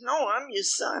 he says, no, I'm your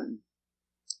son.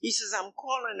 He says, I'm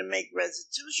calling to make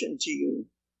restitution to you.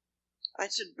 I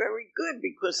said, very good,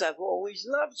 because I've always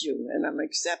loved you, and I'm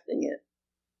accepting it.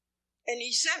 And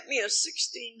he sent me a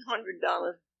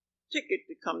 $1,600 ticket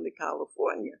to come to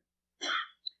California.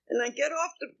 And I get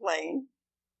off the plane,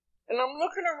 and I'm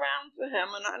looking around for him,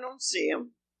 and I don't see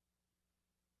him.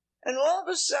 And all of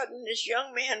a sudden, this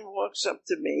young man walks up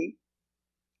to me,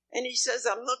 and he says,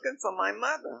 I'm looking for my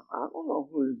mother. I don't know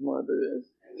who his mother is.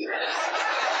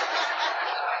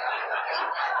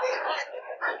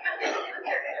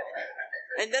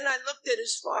 And then I looked at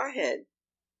his forehead,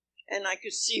 and I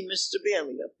could see Mr.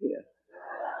 Bailey up here.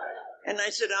 And I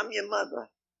said, I'm your mother.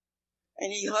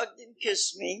 And he hugged and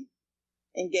kissed me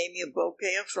and gave me a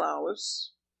bouquet of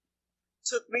flowers,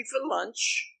 took me for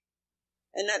lunch,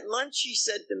 and at lunch he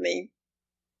said to me,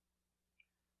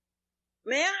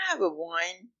 may I have a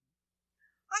wine?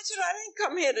 I said, I didn't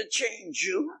come here to change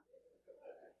you.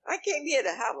 I came here to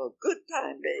have a good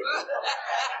time, baby.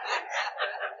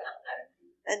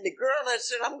 And the girl had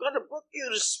said, I'm going to book you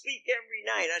to speak every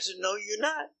night. I said, no, you're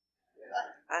not.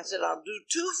 I said, I'll do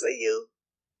 2 for you,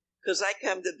 because I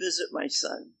come to visit my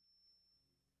son.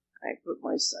 I put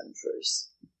my son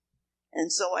first.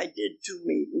 And so I did 2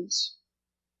 meetings.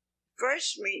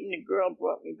 First meeting, the girl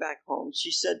brought me back home.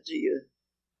 She said to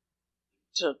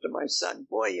my son,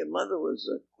 boy, your mother was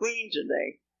a queen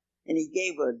today. And he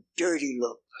gave her a dirty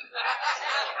look.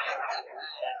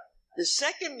 The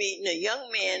second meeting, a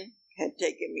young man had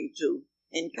taken me to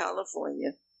in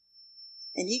California.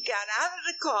 And he got out of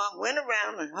the car, went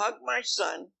around and hugged my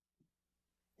son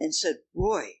and said,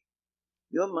 boy,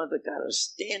 your mother got a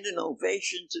standing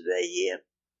ovation today here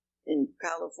in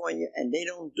California, and they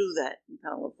don't do that in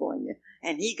California.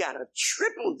 And he got a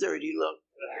triple dirty look.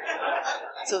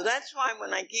 So that's why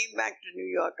when I came back to New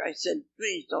York, I said,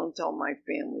 please don't tell my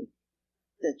family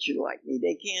that you like me.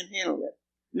 They can't handle it.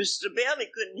 Mr. Bailey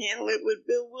couldn't handle it with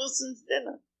Bill Wilson's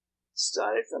dinner.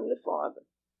 Started from the father.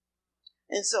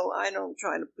 And so I don't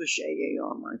try to push AA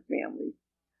on my family.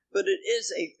 But it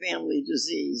is a family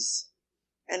disease.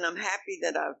 And I'm happy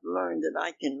that I've learned that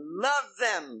I can love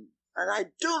them. And I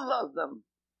do love them.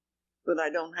 But I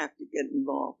don't have to get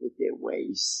involved with their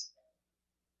ways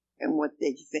and what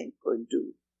they think or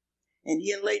do. And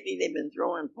here lately they've been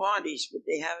throwing parties, but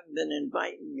they haven't been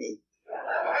inviting me.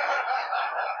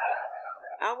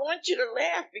 I want you to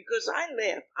laugh because I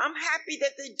laugh. I'm happy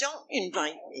that they don't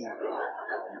invite me.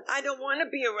 I don't want to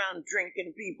be around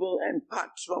drinking people and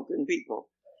pot-smoking people.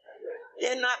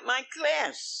 They're not my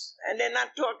class, and they're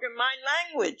not talking my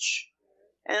language.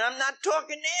 And I'm not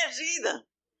talking theirs either.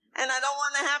 And I don't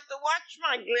want to have to watch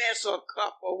my glass or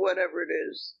cup or whatever it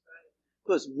is.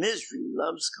 Because misery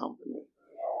loves company.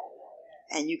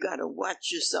 And you got to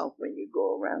watch yourself when you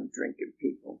go around drinking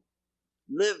people.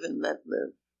 Live and let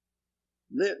live.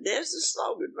 There's the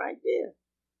slogan right there.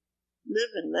 Live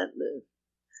and let live.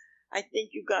 I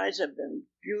think you guys have been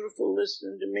beautiful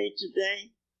listening to me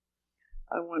today.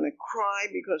 I want to cry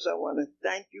because I want to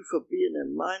thank you for being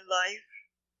in my life.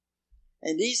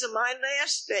 And these are my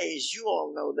last days. You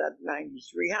all know that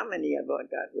 93. How many have I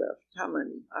got left? How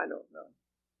many? I don't know.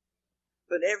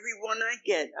 But every one I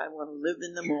get, I want to live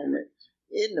in the moment.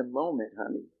 In the moment,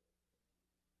 honey.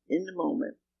 In the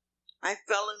moment. I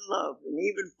fell in love, and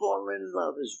even falling in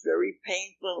love is very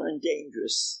painful and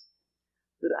dangerous.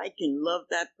 But I can love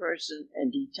that person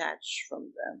and detach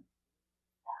from them.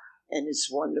 And it's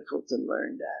wonderful to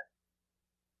learn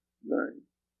that. Learn.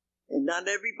 And not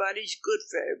everybody's good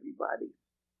for everybody.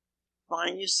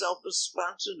 Find yourself a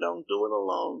sponsor. Don't do it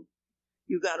alone.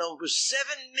 You got over 7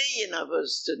 million of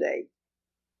us today.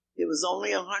 There was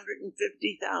only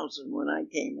 150,000 when I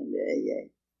came into AA.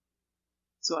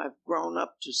 So I've grown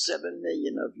up to 7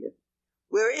 million of you.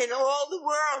 We're in all the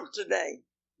world today.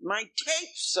 My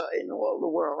tapes are in all the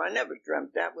world. I never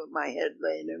dreamt that with my head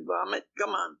laying in vomit.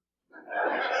 Come on.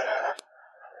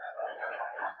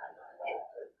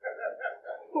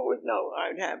 Who would know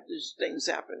I'd have these things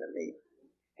happen to me?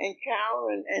 And Carol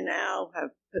and Al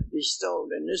have bestowed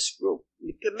in this group.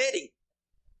 committee.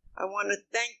 I want to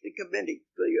thank the committee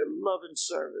for your love and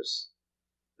service.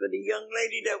 For the young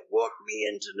lady that walked me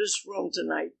into this room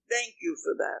tonight, thank you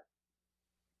for that.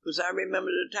 Because I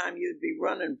remember the time you'd be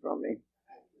running from me.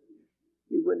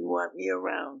 You wouldn't want me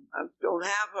around. I don't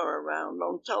have her around.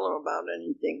 Don't tell her about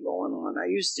anything going on. I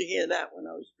used to hear that when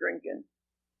I was drinking.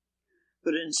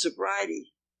 But in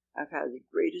sobriety, I've had the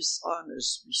greatest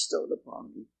honors bestowed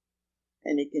upon me.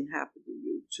 And it can happen to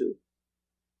you too.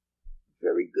 A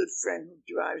very good friend who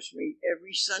drives me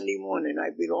every Sunday morning. I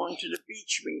belong to the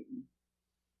beach meeting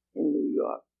in New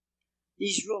York.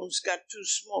 These rooms got too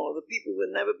small. The people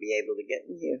would never be able to get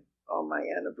in here on my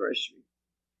anniversary.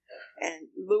 And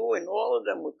Lou and all of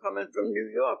them were coming from New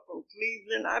York, from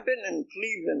Cleveland. I've been in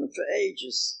Cleveland for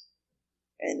ages,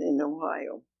 and in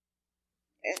Ohio.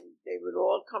 And they would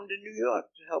all come to New York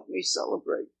to help me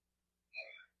celebrate.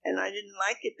 And I didn't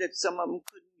like it that some of them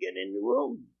couldn't get in the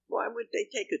room. Why would they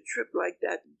take a trip like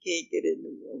that and can't get in the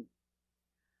room?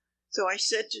 So I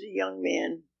said to the young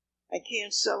man, I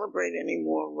can't celebrate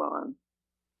anymore, Ron.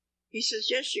 He says,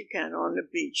 yes, you can, on the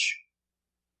beach.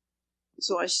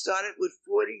 So I started with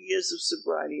 40 years of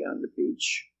sobriety on the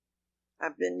beach.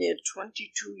 I've been there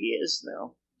 22 years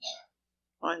now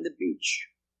on the beach.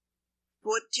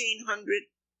 1,400,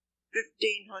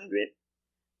 1,500.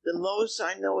 The lowest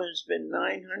I know has been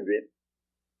 900.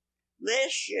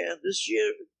 This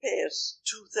year passed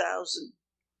 2,000.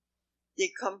 They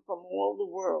come from all the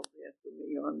world there for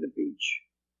me on the beach.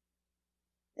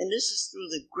 And this is through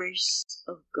the grace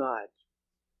of God,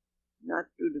 not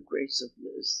through the grace of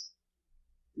Liz,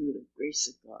 through the grace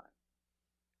of God.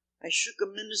 I shook a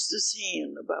minister's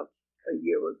hand about a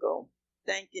year ago,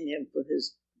 thanking him for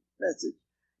his message.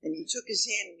 And he took his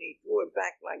hand and he threw it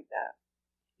back like that.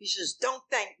 He says, don't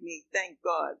thank me, thank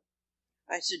God.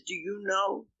 I said, do you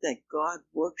know that God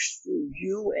works through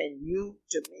you and you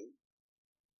to me?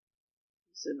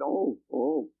 He said, oh.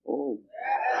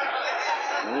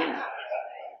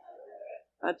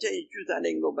 I'll tell you the truth, I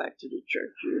didn't go back to the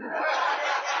church either.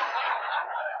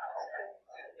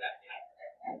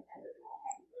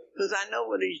 Because I know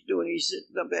what he's doing. He's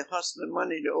sitting up there hustling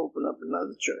money to open up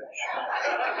another church.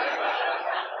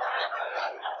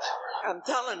 I'm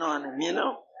telling on him, you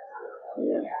know?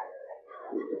 Yeah.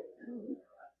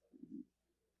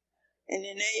 And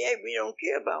in AA, we don't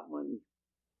care about money.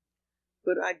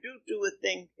 But I do a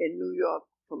thing in New York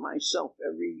for myself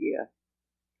every year.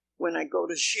 When I go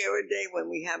to share a day, when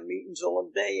we have meetings all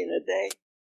day in a day,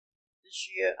 this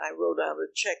year I wrote out a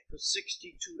check for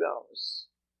 $62.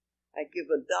 I give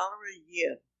 $1 a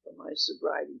year for my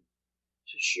sobriety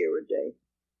to share a day,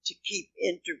 to keep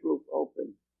Intergroup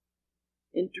open.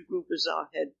 Intergroup is our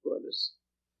headquarters.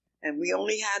 And we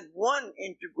only had one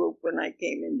intergroup when I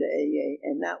came into AA,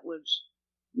 and that was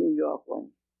New York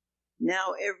one.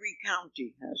 Now every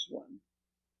county has one.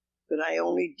 But I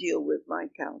only deal with my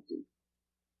county.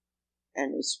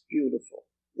 And it's beautiful.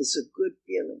 It's a good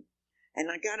feeling.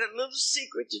 And I got a little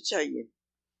secret to tell you.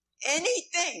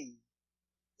 Anything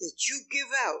that you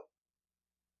give out,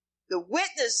 the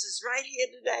witness is right here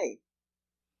today.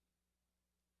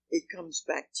 It comes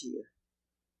back to you.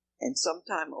 And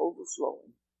sometime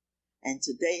overflowing. And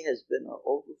today has been an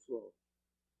overflow.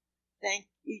 Thank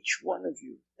each one of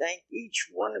you. Thank each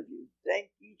one of you.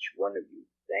 Thank each one of you.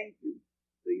 Thank you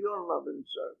for your love and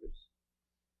service.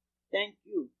 Thank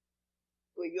you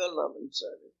for your love and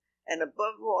service. And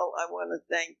above all, I want to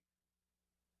thank,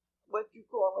 what you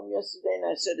call him yesterday, and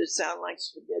I said it sounded like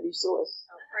spaghetti sauce.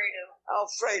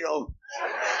 Alfredo.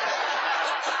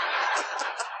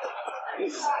 She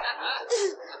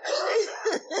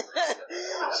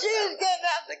was getting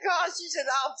out the car. She said,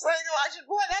 Alfredo. I said,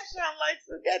 boy, that sounds like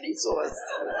spaghetti sauce.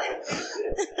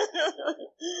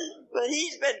 But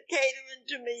he's been catering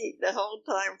to me the whole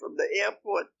time from the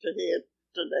airport to here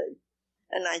today.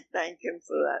 And I thank him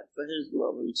for that, for his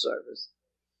love and service.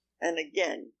 And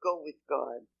again, go with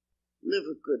God. Live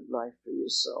a good life for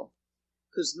yourself.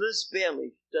 Because Liz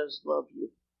Bailey does love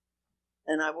you.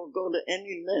 And I will go to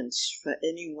any lengths for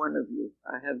any one of you.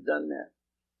 I have done that.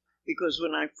 Because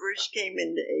when I first came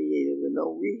into AA, there were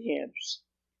no rehabs.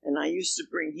 And I used to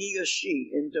bring he or she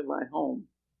into my home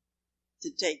to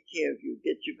take care of you,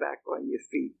 get you back on your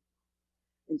feet,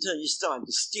 until you started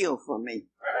to steal from me.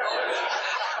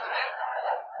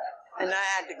 And I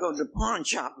had to go to the pawn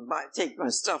shop and take my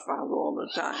stuff out all the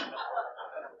time.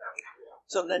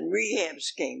 So then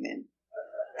rehabs came in.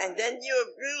 And then you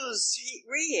abused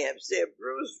rehabs. They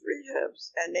abused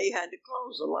rehabs. And they had to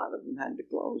close. A lot of them had to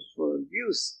close for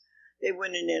abuse. They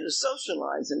went in there to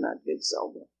socialize and not get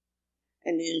sober.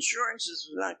 And the insurances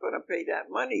were not going to pay that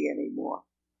money anymore.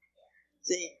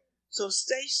 See? So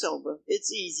stay sober.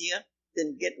 It's easier.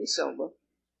 than getting sober.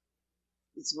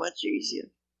 It's much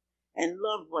easier. And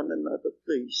love one another,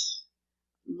 please.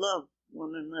 Love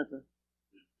one another.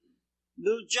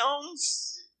 Lou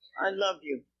Jones, I love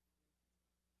you.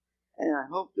 And I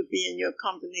hope to be in your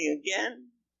company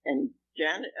again. And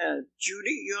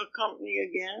Judy, your company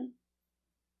again.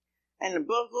 And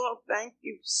above all, thank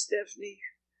you, Stephanie,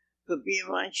 for being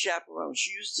my chaperone.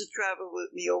 She used to travel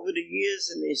with me over the years,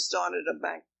 and they started her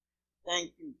back.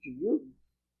 Thank you to you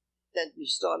that you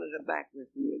started her back with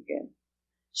me again.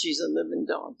 She's a living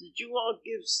doll. Did you all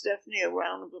give Stephanie a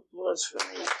round of applause for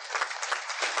me?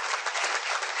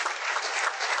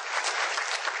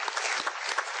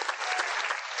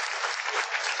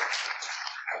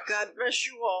 God bless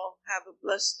you all. Have a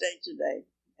blessed day today.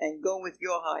 And go with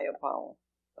your higher power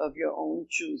of your own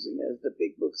choosing, as the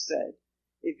big book said.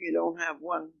 If you don't have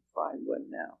one, find one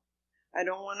now. I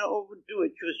don't want to overdo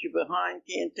it because your behind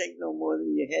can't take no more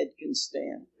than your head can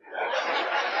stand.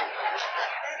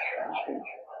 Okay.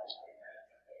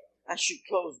 I should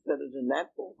close better than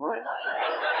that, boy, right?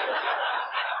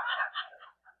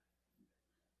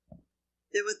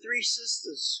 There were 3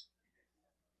 sisters.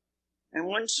 And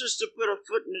one sister put her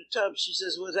foot in the tub. She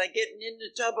says, was I getting in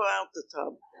the tub or out the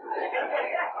tub?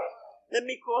 Let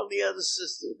me call the other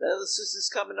sister. The other sister's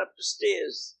coming up the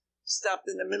stairs. Stopped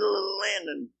in the middle of the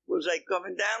landing. Was I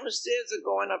coming down the stairs or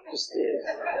going up the stairs?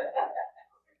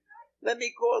 Let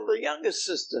me call the younger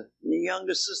sister. And the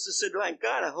younger sister said, my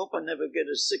God, I hope I never get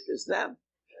as sick as them.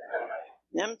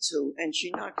 Them 2. And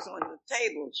she knocks on the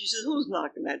table. She says, who's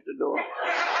knocking at the door?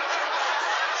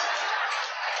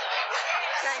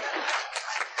 Thank you.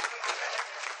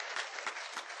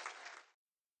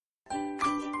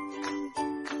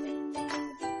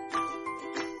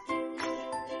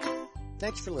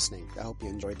 Thanks for listening. I hope you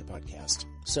enjoyed the podcast.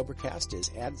 Sobercast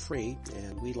is ad-free,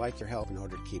 and we'd like your help in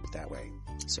order to keep it that way.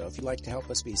 So if you'd like to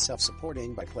help us be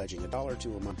self-supporting by pledging $1 or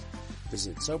 $2 a month,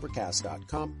 visit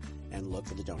Sobercast.com and look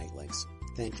for the donate links.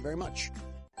 Thank you very much.